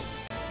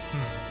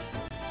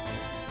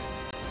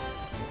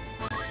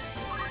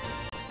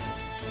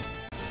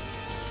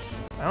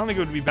 I don't think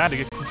it would be bad to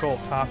get control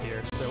of top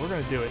here, so we're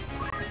going to do it.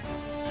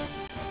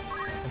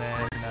 And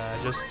then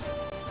just,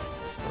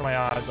 what are my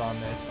odds on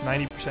this?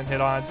 90%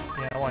 hit odds?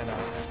 Yeah, why not?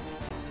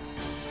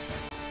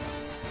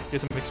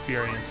 Get some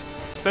experience.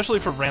 Especially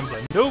for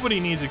Ramza.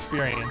 Nobody needs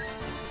experience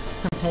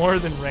more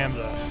than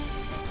Ramza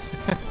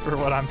for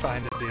what I'm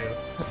trying to do.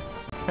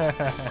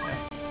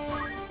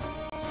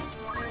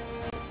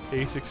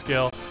 Basic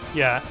skill.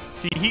 Yeah,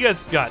 see, he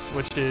gets Guts,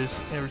 which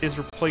is his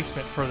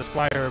replacement for the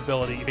Squire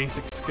ability,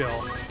 basic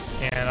skill.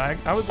 And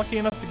I was lucky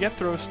enough to get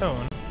Throw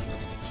Stone.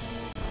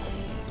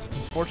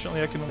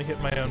 Unfortunately, I can only hit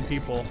my own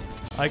people.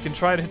 I can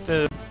try to hit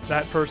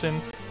that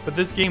person, but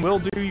this game will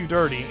do you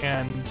dirty,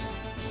 and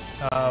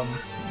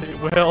It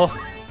will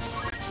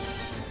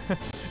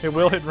it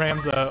will hit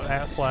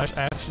Ramza slash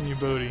Ashen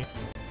Ubodi,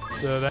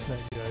 so that's not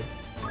good.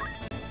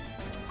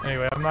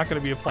 Anyway, I'm not going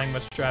to be applying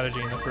much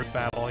strategy in the first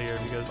battle here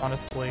because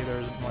honestly there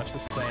isn't much to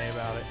say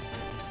about it.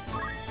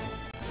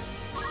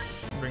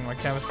 Bring my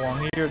chemist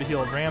along here to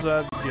heal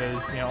Ramza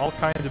because, you know, all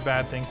kinds of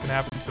bad things can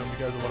happen to him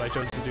because of what I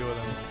chose to do with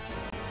him.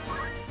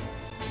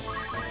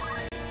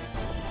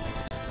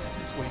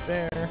 Just wait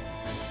there.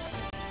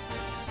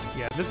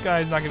 Yeah, this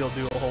guy's not going to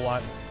do a whole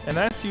lot. And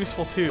that's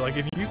useful too. Like,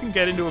 if you can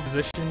get into a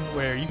position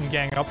where you can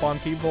gang up on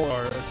people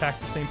or attack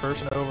the same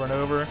person over and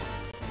over,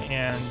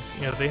 and,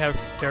 you know, they have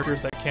characters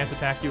that can't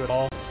attack you at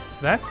all,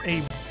 that's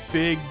a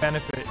big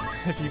benefit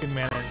if you can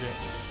manage it.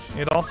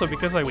 And also,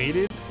 because I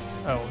waited,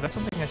 oh, that's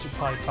something I should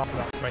probably talk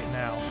about right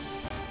now.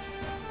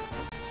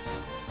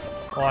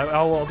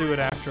 Well, I'll do it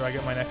after I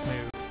get my next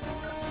move.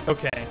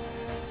 Okay.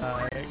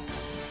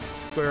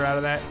 Square out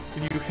of that.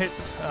 If you hit,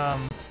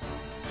 I'm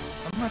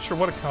not sure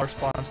what it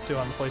corresponds to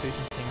on the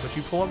PlayStation thing, but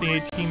you pull up the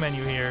AT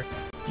menu here,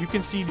 you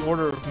can see the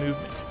order of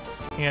movement.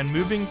 And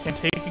moving and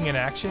taking an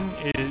action,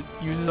 it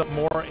uses up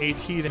more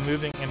AT than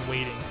moving and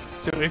waiting.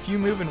 So if you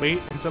move and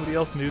wait and somebody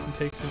else moves and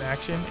takes an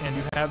action and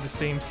you have the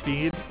same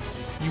speed,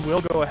 you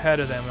will go ahead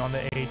of them on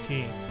the AT.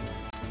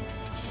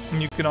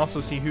 And you can also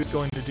see who's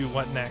going to do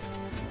what next.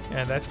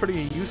 And that's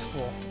pretty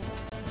useful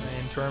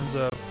in terms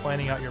of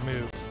planning out your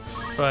moves.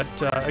 But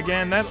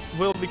again, that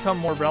will become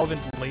more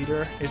relevant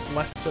later. It's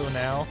less so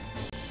now.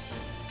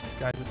 This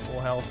guy's at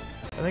full health.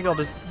 I think I'll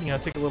just, you know,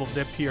 take a little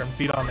dip here and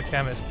beat on the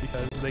chemist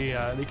because they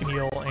can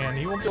heal and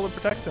he won't be able to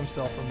protect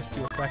himself from this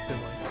too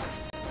effectively.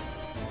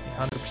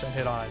 100%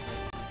 hit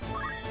odds.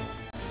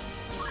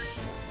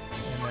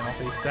 And then I'll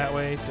face that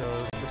way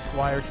so the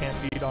Squire can't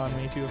beat on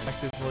me too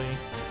effectively.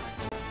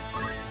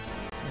 And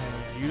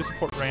yeah, you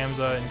support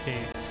Ramza in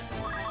case.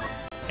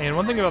 And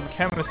one thing about the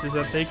chemist is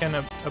that they can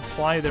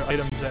apply their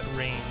items at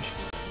range,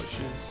 which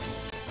is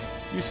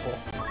useful,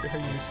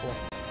 very useful.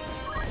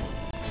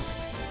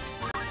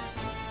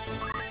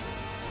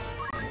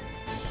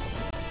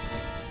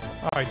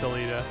 Alright,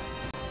 Delita.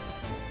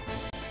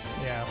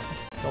 Yeah,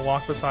 they'll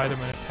walk beside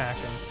him and attack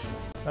him.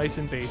 Nice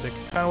and basic.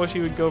 Kinda wish he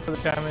would go for the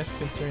chemist,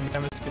 considering the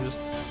chemist can just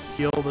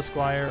heal the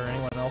Squire or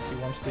anyone else he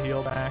wants to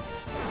heal back.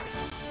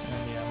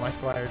 And yeah, my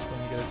Squire is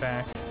going to get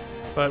attacked.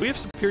 But we have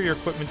superior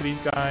equipment to these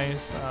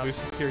guys, we have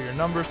superior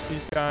numbers to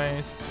these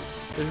guys.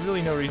 There's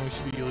really no reason we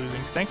should be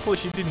losing. Thankfully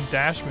she didn't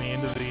dash me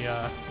into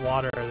the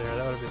water there,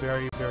 that would have been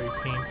very, very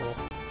painful.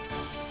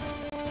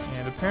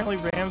 And apparently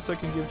Ramza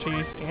can give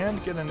chase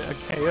and get a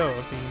KO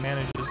if he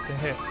manages to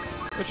hit,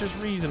 which is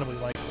reasonably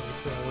likely,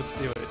 so let's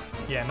do it.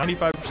 Yeah,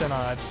 95%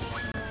 odds.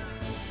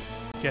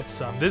 Get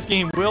some. This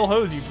game will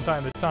hose you from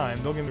time to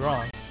time, don't get me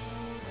wrong.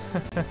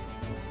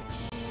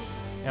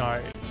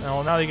 Alright,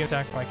 well, now they can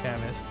attack my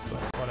chemist,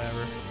 but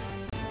whatever.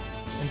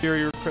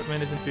 Inferior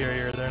equipment is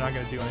inferior, they're not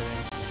going to do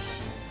anything.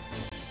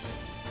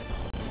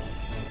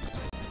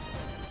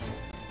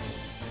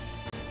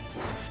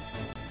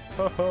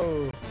 Ho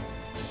ho!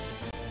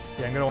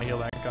 Yeah, I'm going to want to heal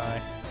that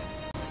guy.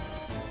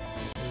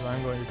 Because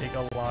I'm going to take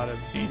a lot of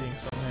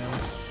beatings from him.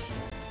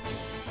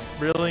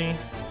 Really?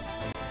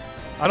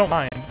 I don't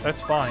mind,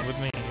 that's fine with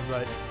me,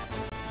 but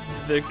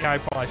the guy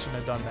probably shouldn't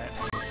have done that.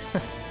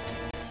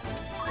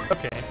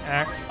 Okay,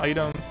 act,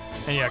 item,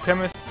 and yeah,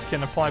 chemists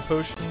can apply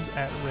potions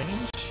at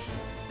range.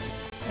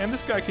 And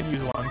this guy could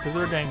use one, because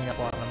they're ganging up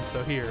on him,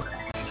 so here.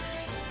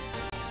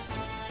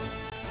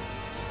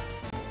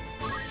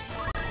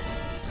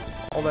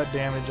 All that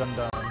damage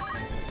undone.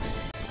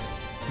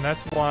 And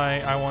that's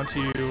why I want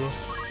to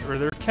get rid of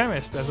their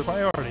chemist as a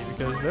priority,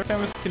 because their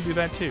chemist can do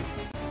that too.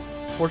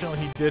 Fortunately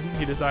he didn't,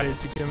 he decided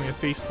to give me a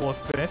face full of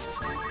fist.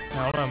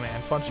 I don't know,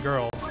 man, punch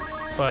girls.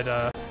 But,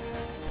 yeah,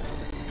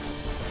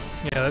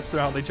 that's the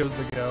route they chose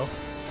to go.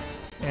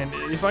 And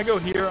if I go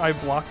here, I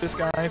block this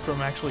guy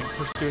from actually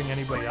pursuing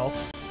anybody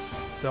else.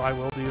 So I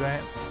will do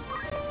that.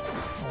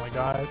 Oh my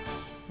god.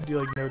 I do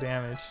like no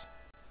damage.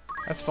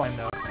 That's fine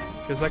though,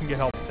 because I can get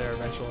help there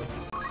eventually.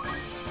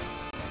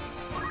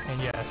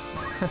 And yes.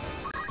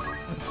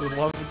 For the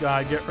love of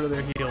God, get rid of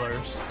their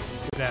healers.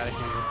 Get out of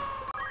here.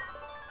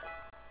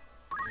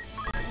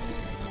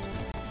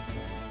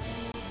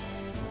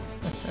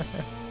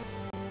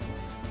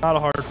 Not a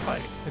hard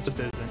fight. It just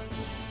isn't.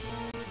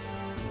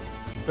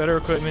 Better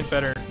equipment,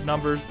 better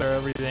numbers, better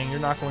everything. You're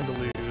not going to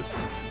lose.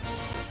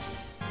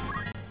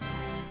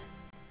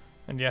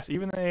 And yes,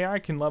 even the AI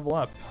can level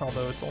up,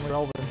 although it's only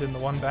relevant in the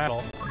one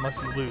battle,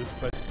 unless you lose.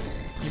 But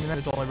even then,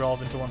 it's only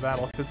relevant to one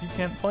battle because you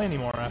can't play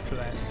anymore after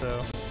that.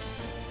 So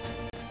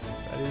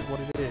that is what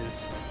it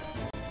is.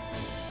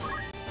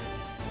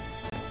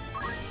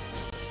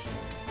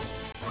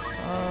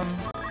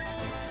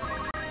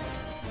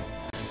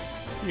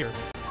 Here.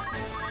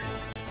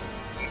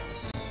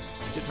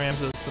 Get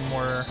Ramza some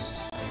more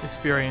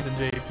experience in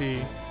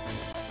JP.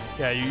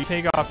 Yeah, you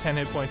take off 10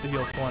 hit points to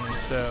heal 20,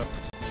 so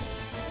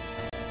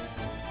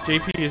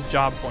JP is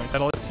job points.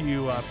 That lets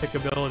you pick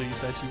abilities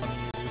that you want to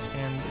use.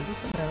 And is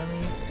this an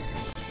enemy?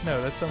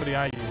 No, that's somebody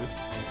I used.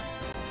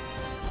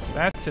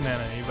 That's an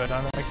enemy, but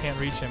I can't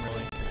reach him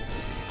really.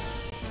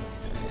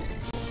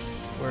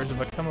 Whereas if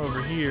I come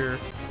over here,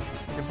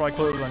 I can probably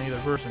close on either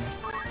person.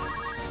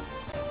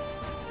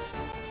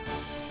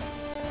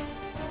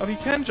 Oh, he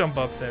can jump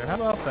up there. How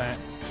about that?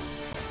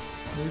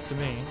 It's news to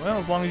me. Well,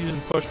 as long as he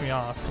doesn't push me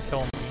off and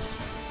kill me.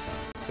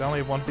 I only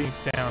have one Phoenix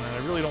down, and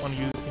I really don't want to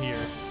use it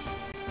here.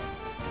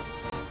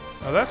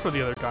 Oh, that's where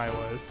the other guy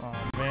was. Oh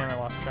man, I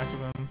lost track of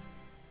him.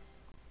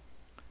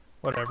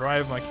 Whatever, I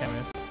have my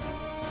chemist.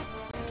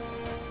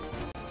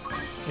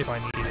 If I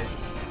need it.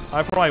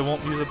 I probably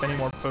won't use up any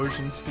more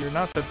potions here.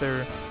 Not that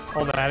they're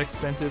all that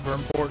expensive or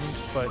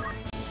important, but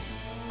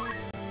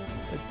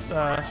it's,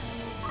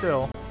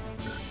 still.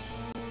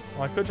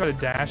 Well, I could try to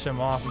dash him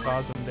off and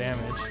cause him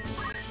damage.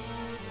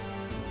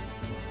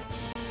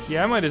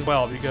 Yeah, I might as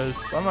well,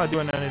 because I'm not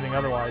doing anything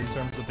otherwise in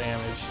terms of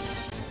damage.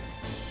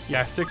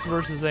 Yeah, 6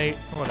 versus 8,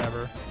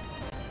 whatever.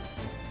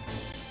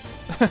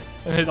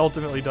 And it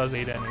ultimately does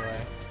 8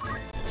 anyway.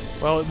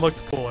 Well, it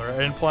looks cooler,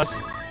 and plus,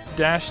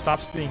 dash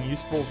stops being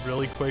useful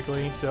really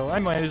quickly, so I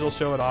might as well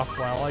show it off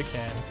while I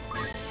can.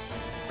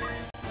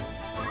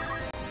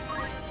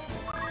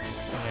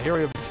 Yeah, here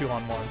we have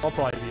 2-on-1s. I'll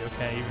probably be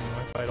okay, even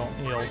if I don't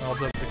heal. I'll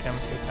just have the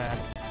chemist attack.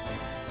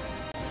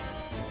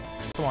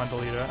 Come on,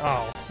 Delita.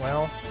 Oh,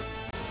 well.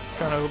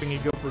 Kind of hoping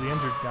he'd go for the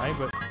injured guy,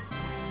 but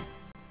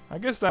I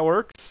guess that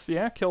works.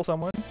 Yeah, kill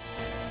someone.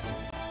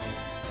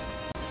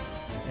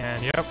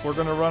 And yep, we're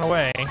gonna run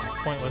away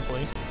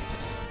pointlessly.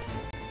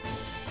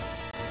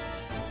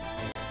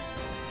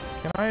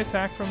 Can I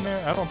attack from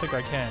there? I don't think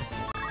I can.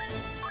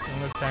 I'm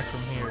gonna attack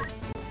from here.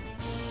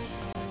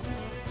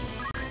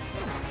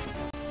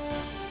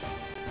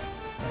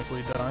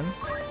 Nicely done.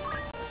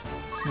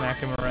 Smack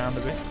him around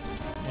a bit.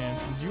 And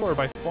since you are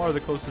by far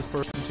the closest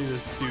person to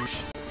this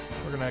douche,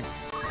 we're gonna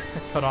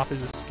cut off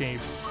his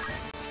escape.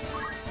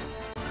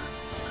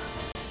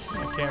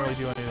 I can't really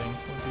do anything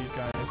with these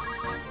guys.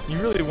 You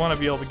really want to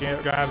be able to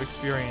grab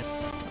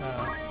experience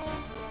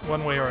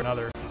one way or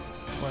another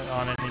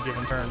on any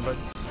given turn, but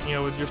you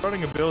know, with your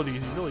starting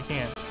abilities, you really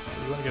can't. So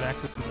you want to get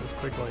access to those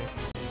quickly.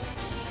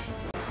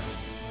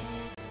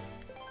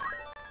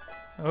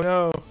 Oh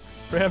no!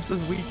 Ramps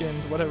is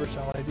weakened. Whatever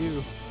shall I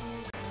do?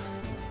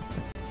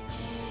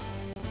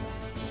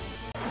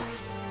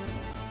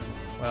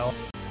 Well.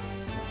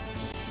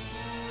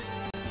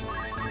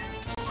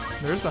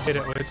 There's a height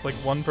at which like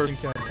one person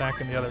can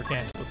attack and the other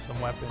can't with some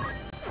weapons,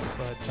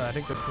 but I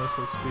think that's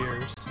mostly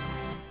spears.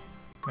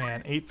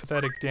 Man, 8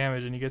 pathetic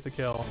damage and he gets a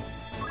kill.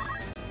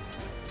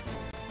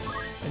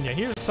 And yeah,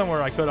 here's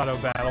somewhere I could auto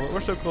battle, but we're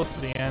so close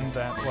to the end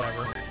that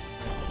whatever.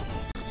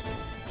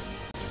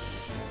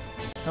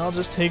 I'll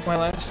just take my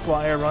last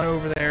squire, run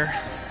over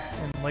there,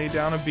 and lay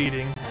down a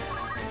beating.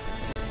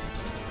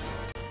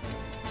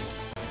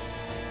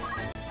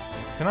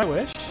 Can I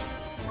wish?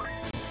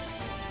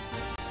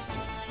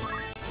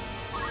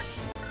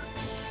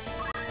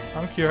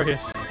 I'm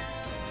curious.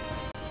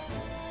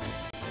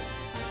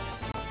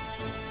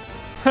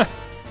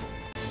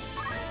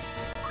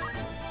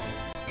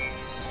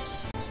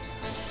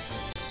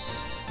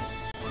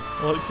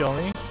 Will it kill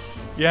me?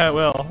 Yeah, it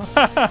will.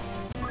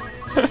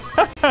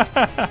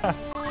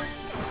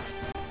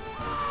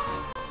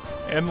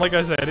 And like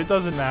I said, it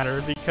doesn't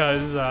matter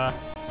because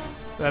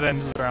that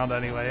ends the round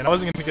anyway. And I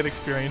wasn't going to get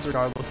experience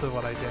regardless of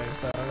what I did,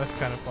 so that's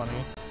kind of funny.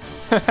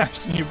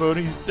 Ashton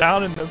U-Boaty's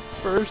down in the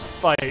first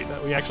fight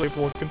that we actually have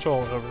full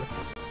control over.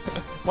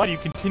 Why do you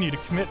continue to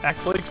commit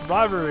athletic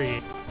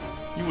robbery?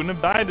 You wouldn't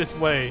have died this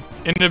way,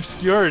 in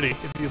obscurity,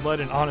 if you led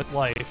an honest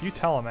life. You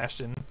tell him,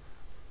 Ashton.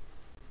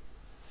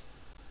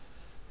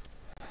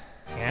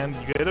 And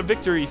you get a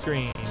victory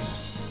screen.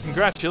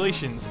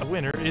 Congratulations, a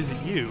winner is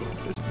you.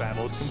 This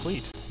battle is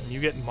complete, and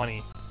you get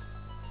money.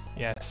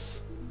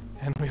 Yes.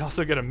 And we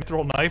also get a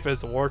mithril knife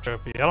as a war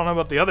trophy. I don't know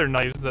about the other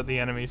knives that the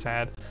enemies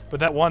had, but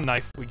that one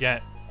knife we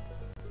get.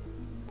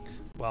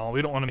 Well,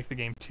 we don't want to make the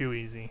game too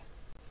easy.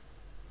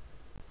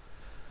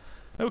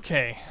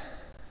 Okay.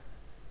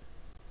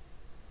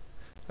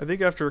 I think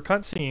after a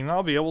cutscene,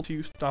 I'll be able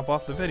to stop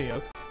off the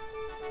video.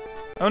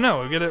 Oh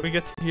no, we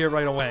get to here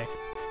right away.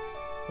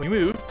 When you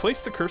move,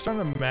 place the cursor on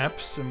the map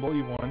symbol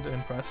you want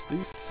and press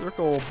the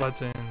circle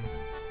button.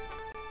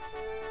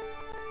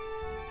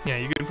 Yeah,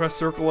 you can press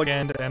circle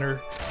again to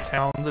enter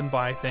towns and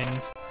buy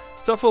things.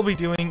 Stuff we'll be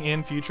doing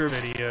in future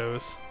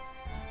videos.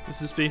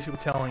 This is basically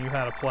telling you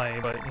how to play,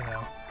 but you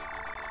know.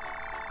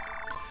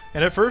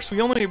 And at first,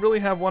 we only really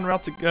have one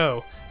route to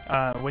go.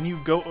 When you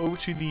go over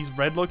to these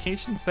red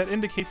locations, that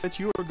indicates that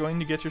you are going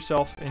to get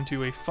yourself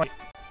into a fight,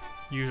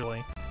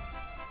 usually.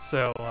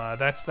 So,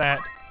 that's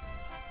that.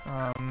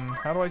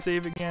 How do I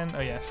save again? Oh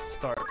yes,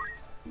 start.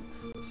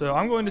 So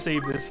I'm going to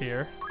save this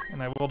here,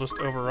 and I will just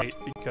overwrite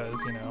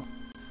because, you know,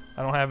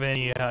 I don't have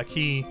any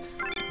key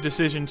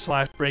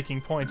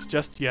decision/breaking points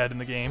just yet in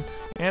the game.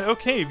 And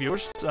okay,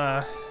 viewers,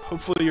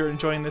 hopefully you're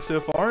enjoying this so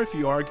far. If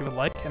you are, give it a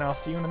like, and I'll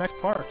see you in the next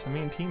part. Me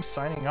and team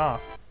signing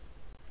off.